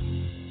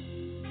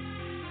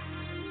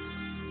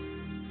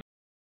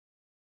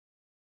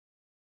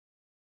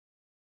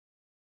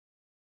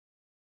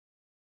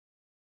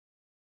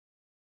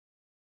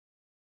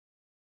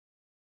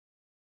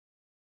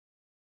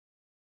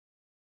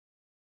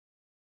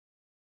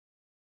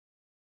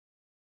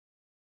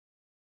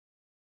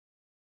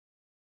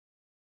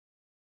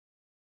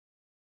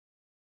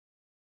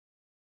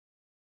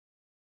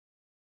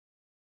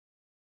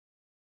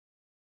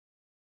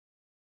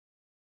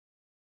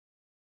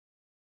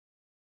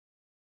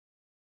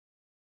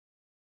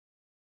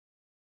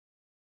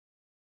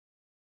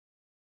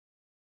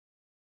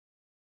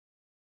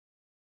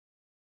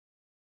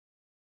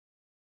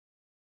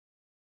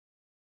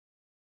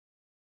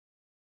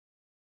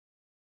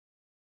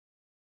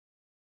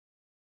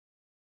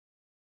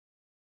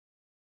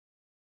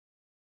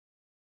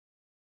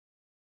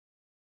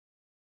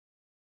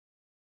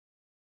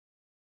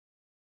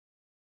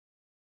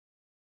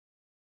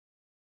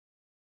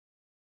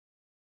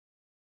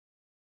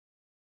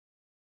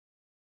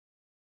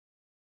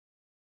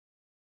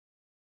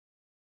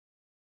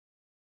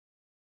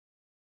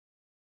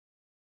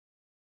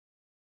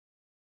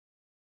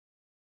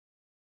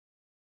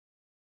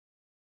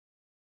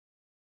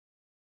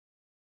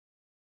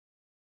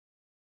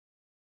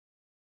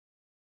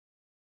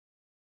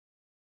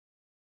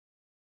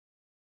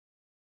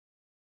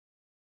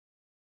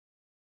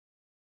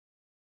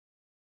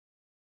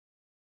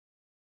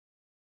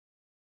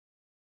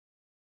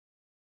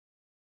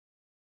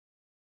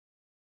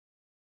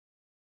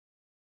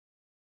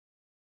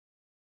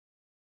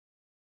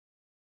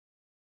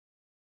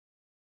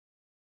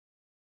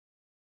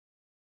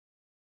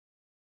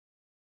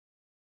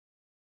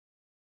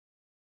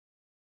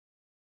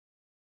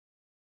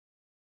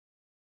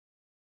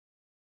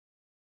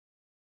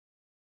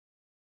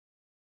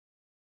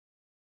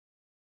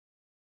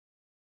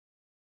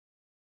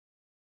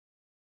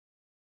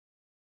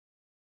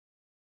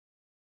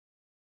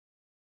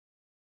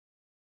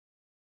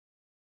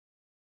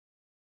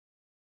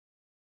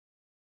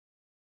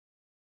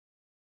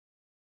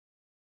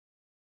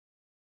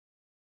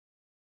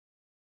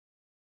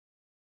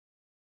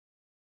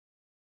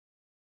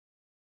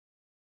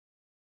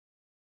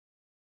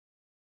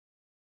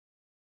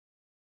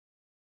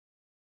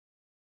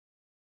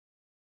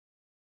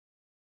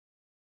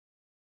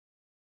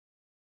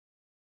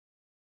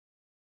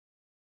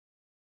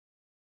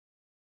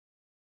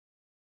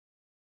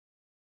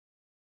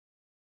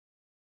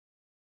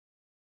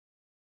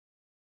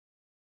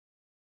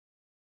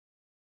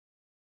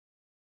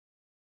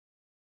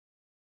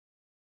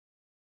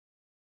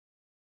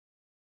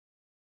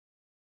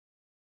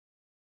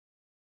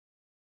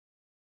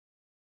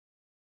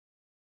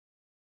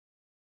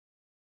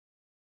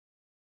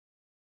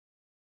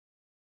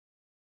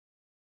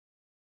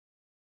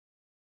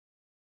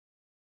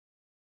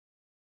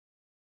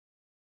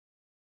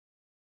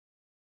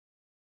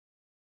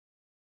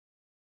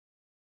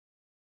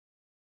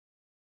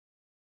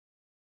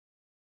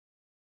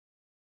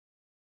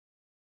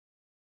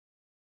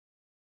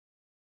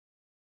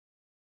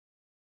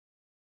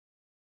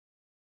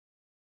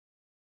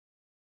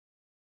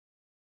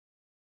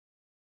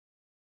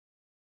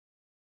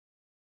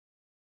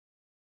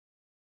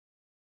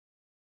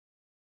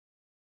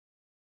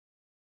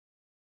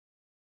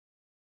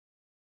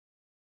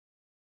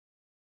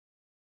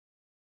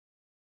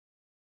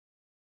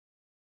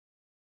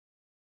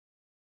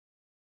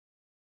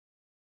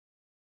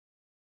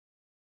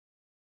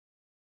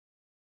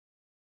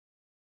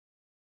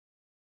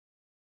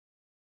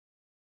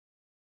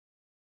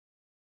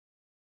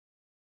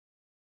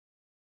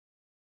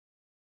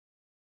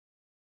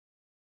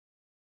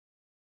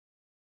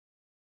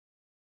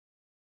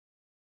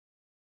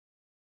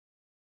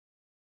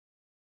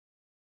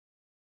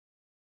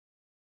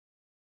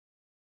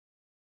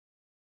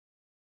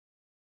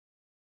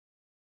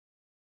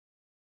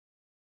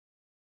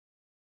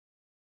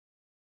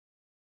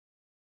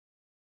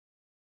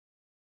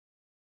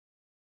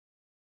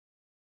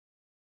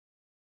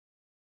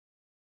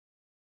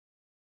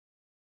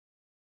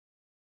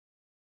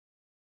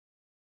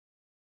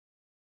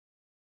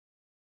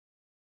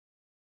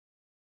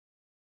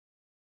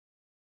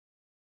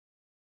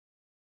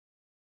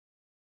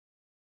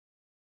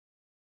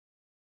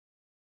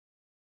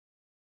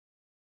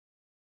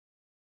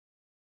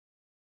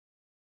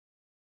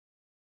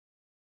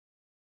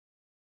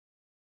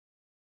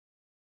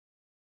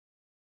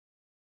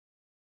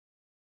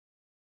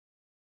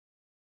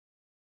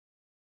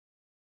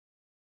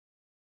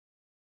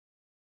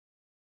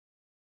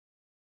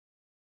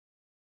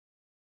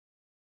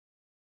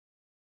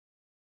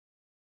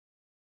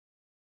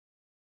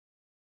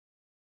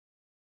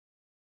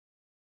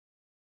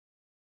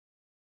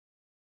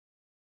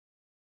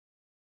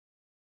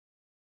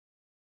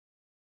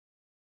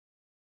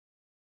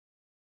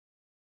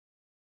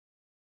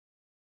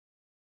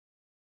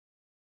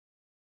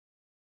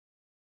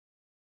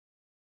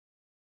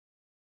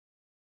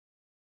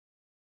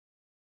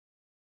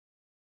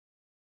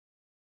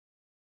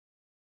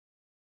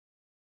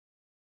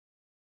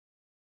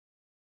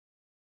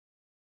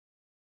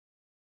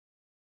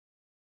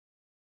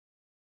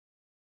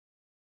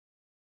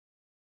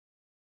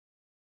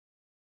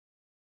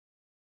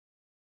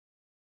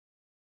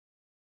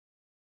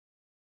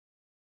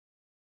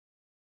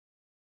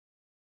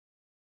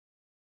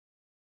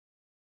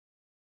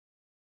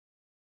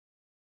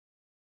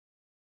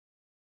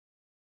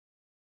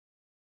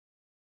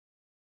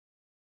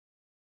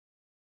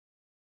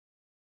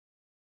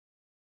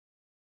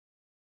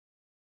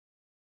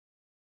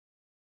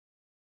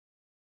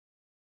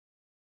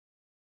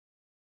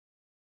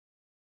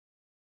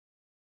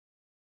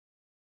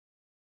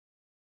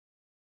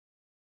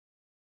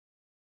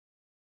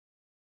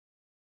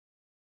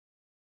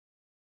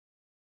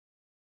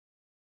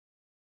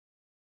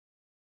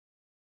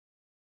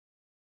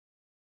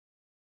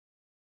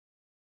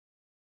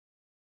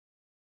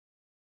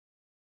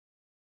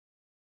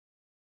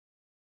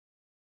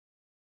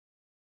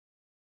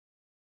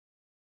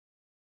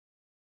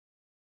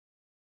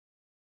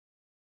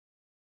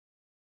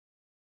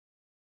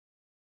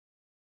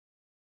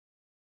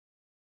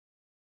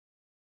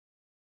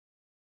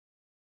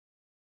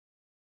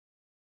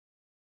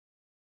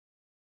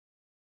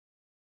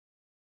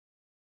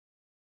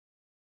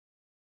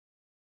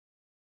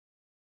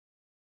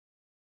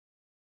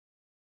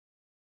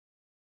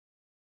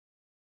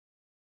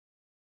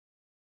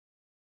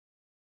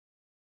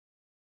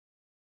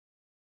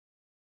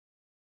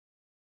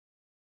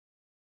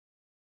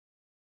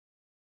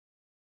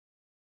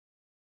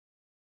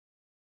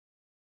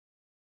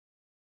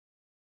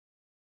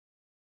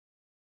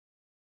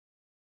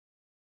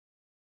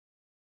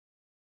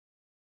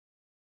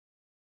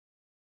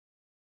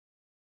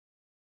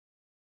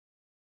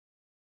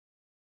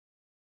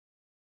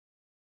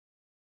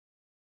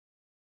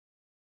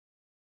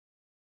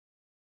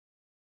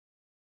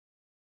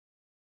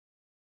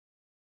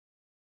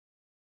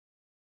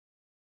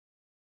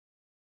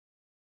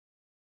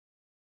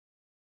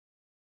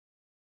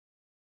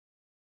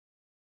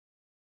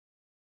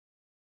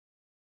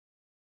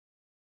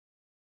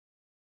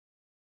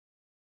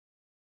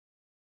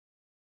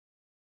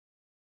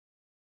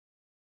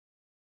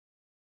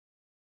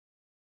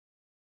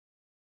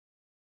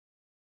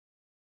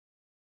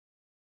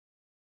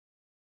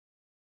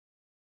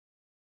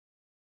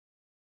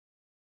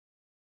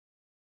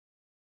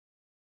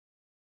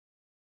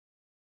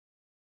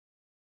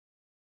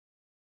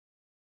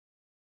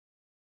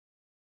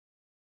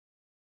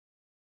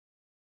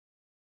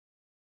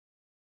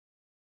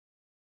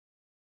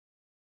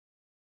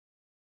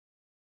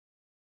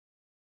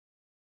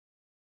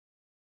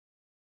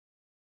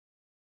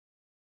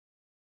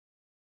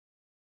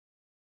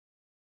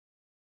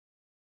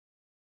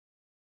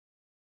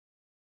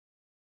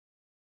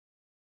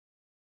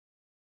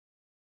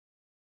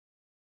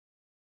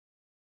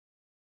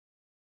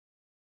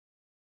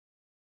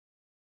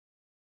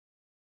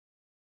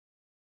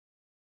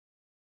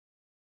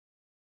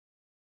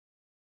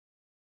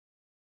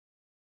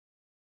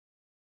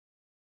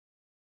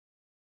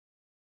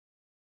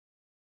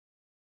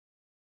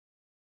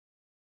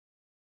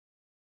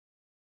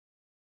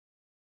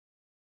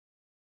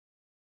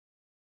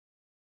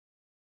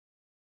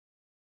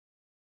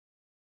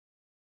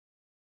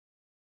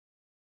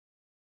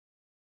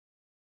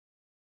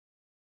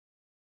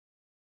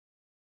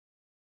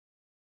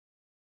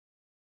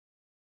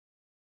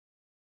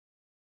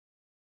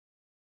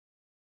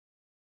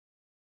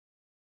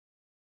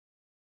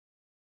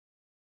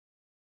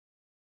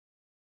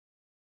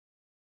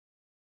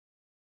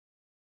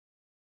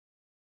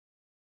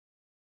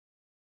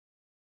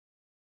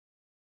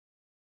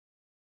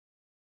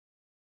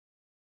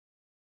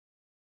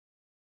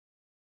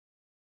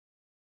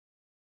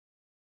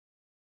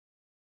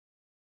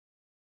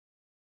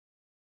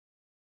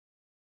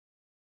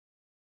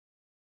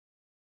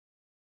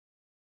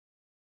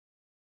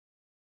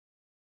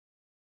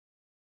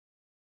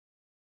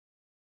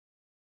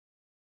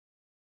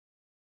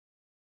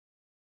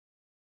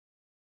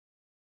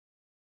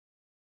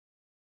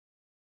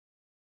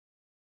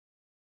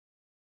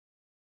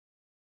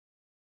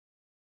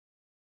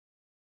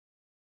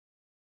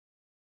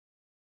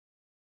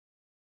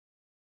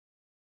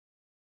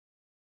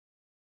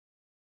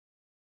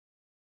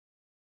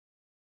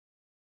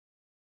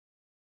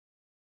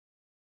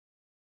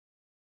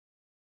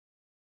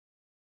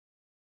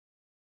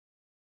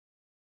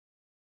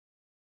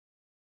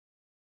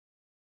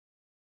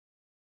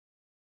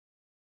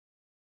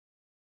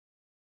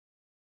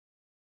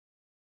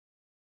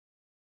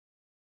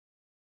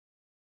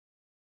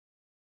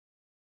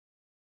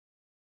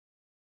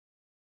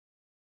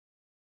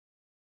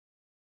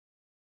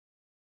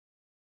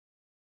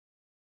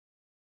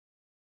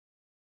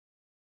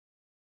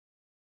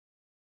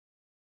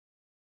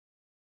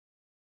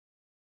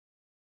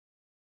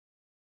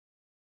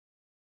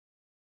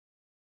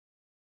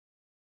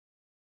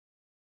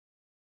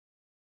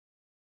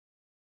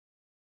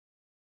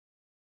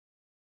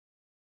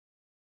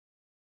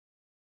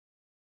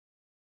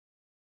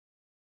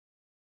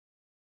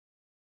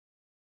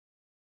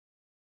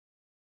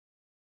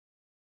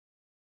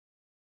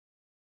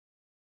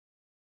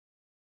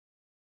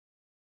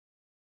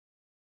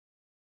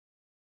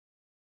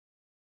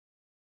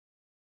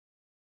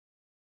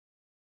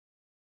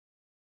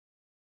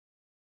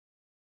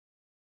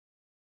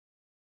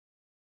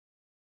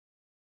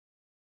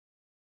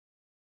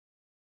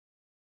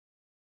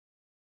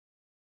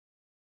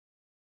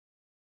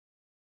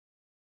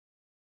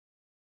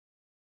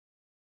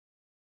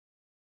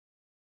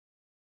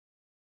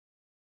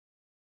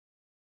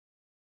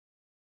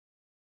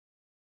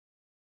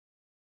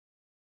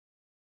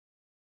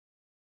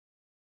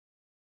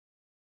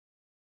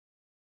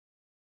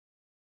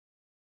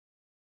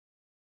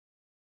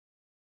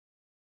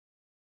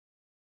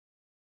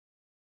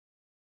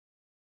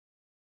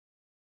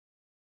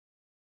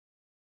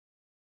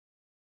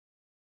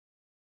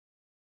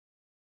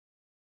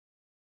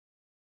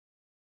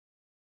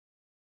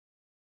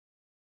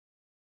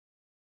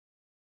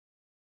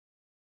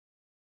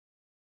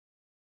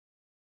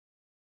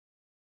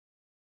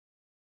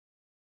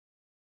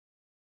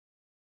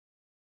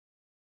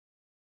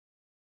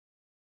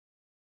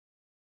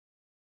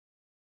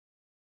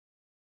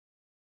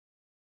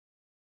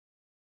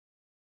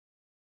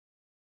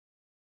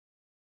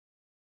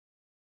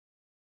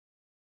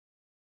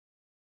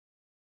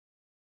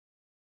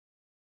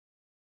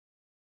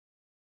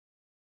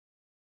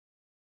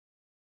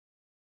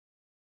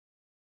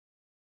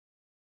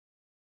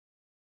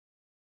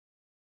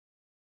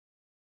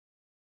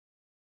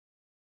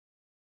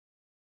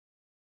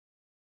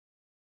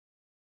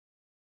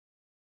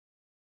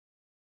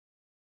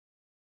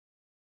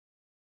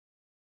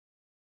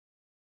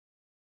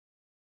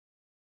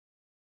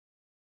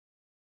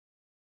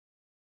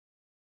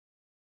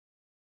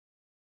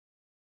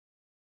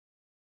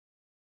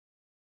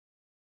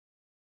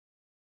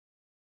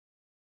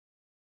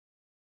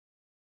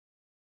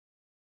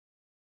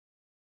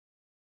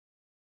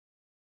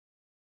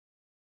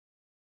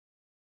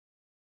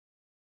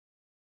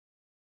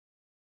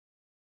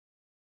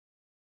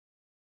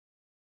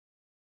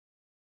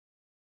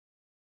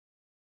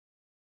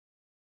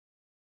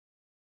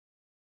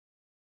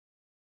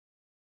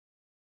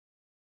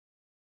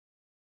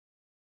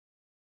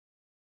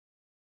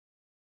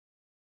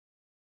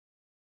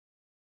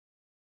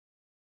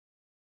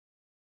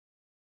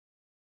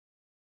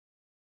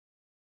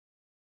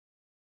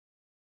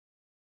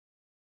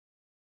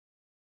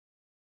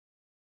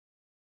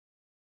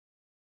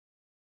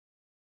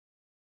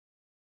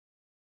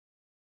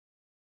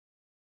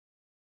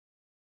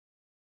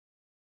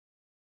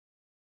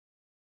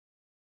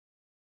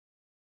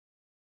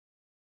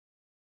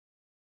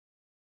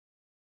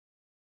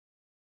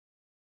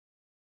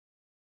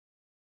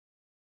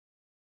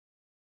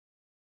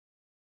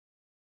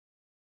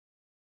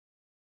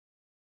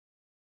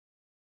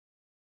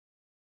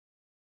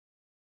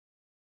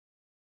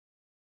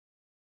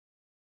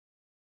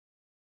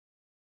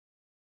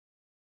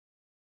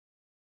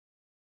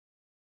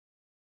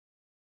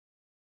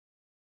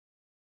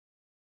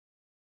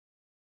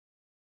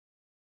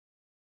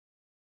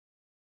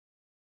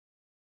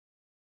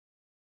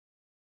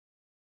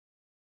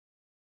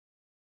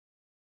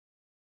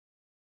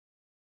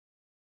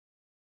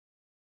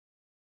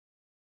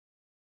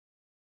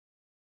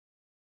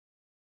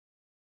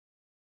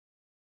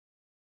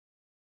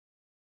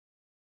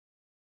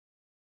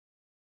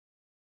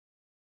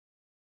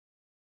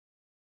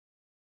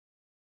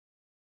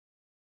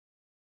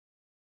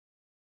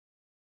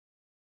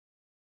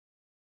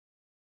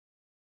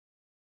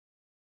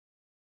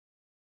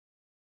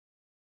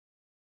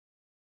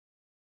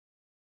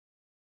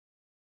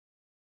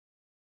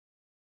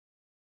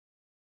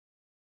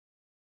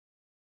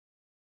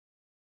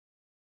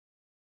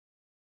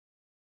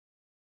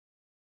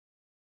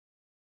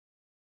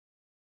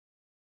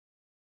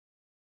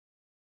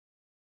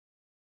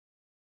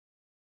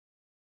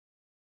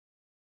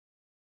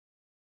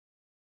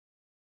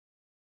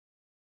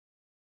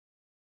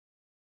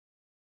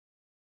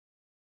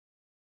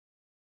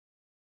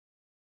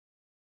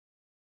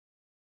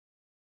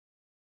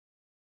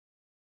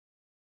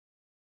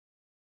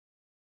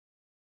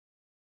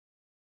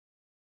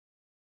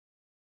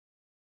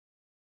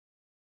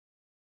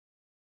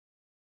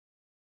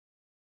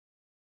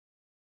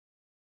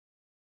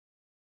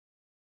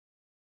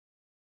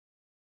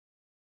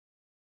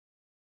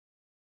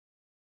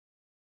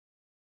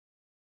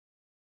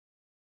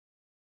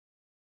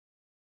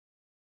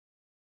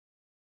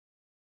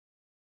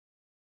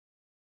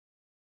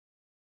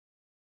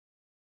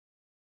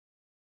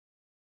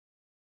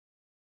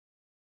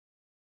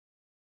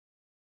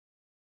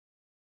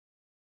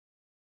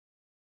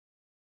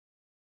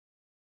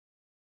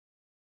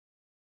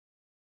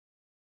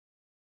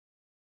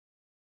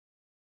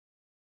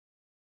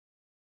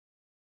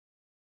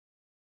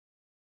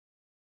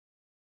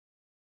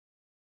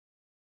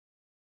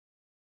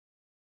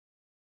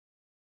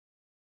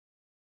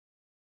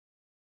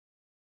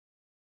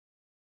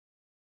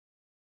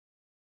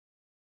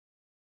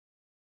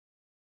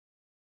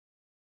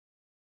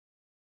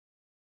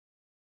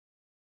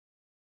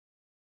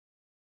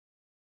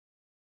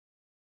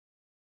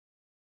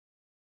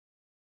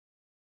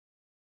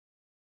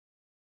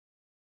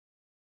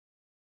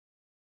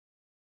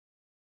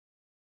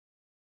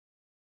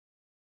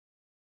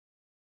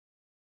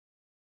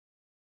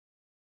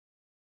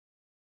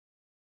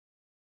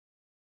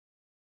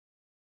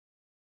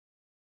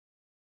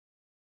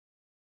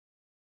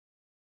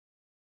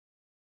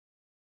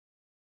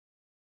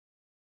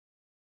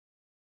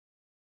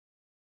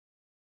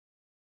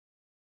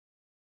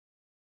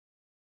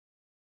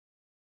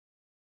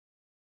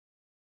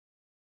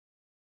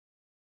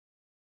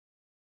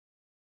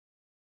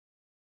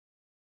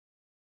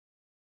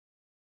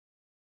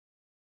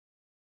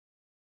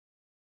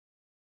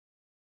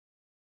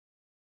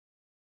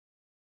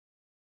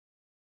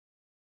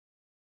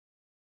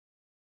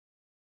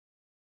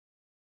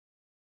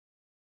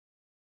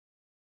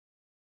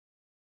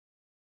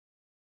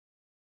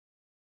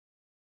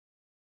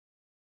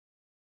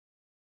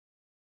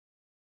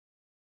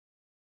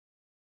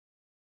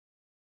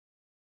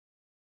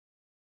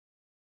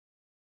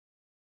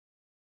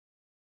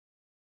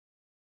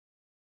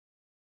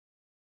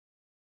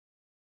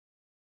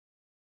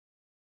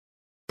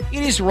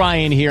 It is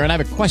Ryan here, and I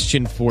have a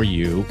question for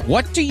you.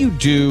 What do you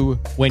do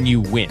when you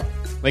win?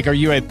 Like, are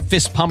you a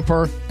fist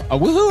pumper, a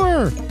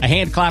woohooer, a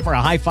hand clapper,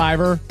 a high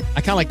fiver?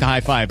 I kind of like the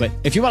high five, but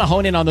if you want to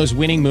hone in on those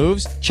winning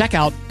moves, check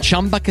out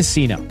Chumba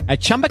Casino. At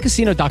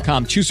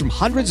ChumbaCasino.com, choose from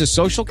hundreds of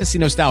social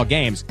casino-style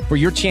games for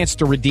your chance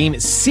to redeem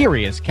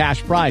serious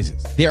cash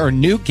prizes. There are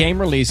new game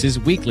releases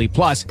weekly,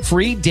 plus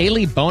free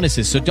daily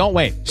bonuses. So don't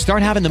wait.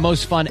 Start having the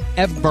most fun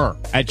ever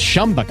at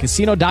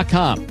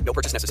ChumbaCasino.com. No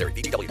purchase necessary.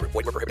 VGW Group.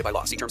 Void where prohibited by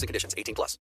law. See terms and conditions. 18+.